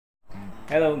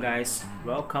Hello guys,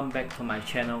 welcome back to my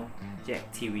channel Jeht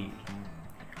TV.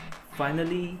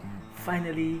 Finally,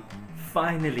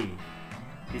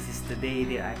 this is the day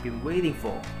that I've been waiting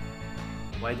for.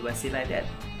 Why do I say like that?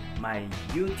 My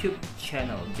YouTube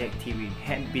channel Jeht TV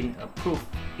has been approved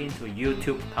into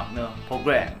YouTube Partner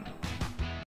Program.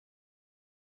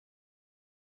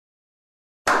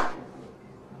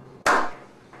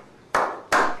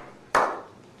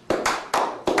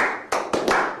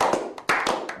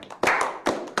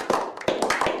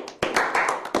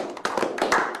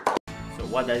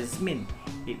 What does this mean?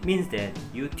 It means that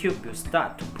YouTube will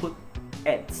start to put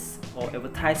ads or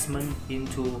advertisement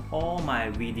into all my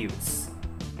videos.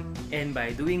 And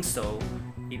by doing so,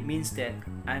 it means that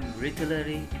I'm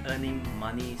literally earning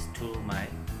money through my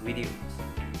videos.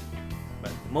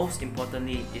 But most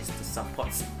importantly is the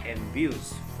supports and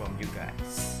views from you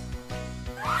guys.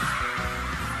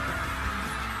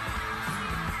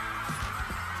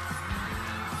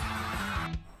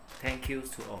 Thank you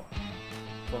to all.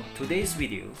 For today's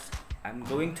videos, I'm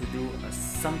going to do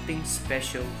something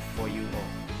special for you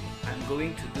all. I'm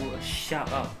going to do a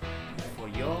shout out for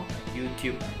your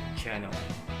YouTube channel.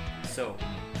 So,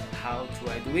 how do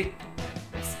I do it?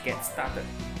 Let's get started.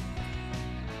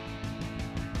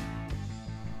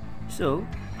 So,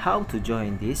 how to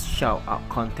join this shout out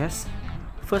contest?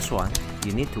 First one,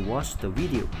 you need to watch the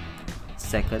video.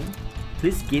 Second,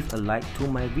 please give a like to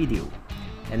my video.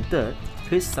 And third,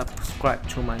 please subscribe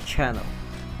to my channel.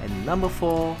 And number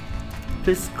 4,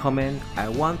 please comment I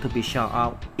want to be shout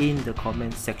out in the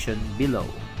comment section below.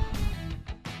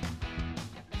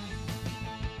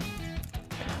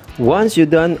 Once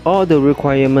you've done all the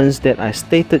requirements that I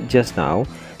stated just now,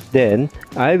 then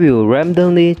I will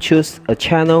randomly choose a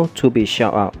channel to be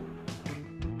shout out.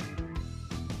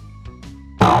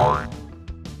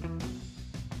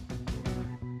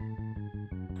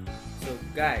 So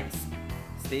guys,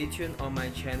 stay tuned on my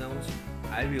channels.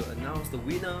 I will announce the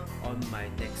winner on my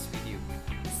next video.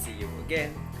 See you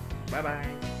again. Bye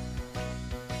bye.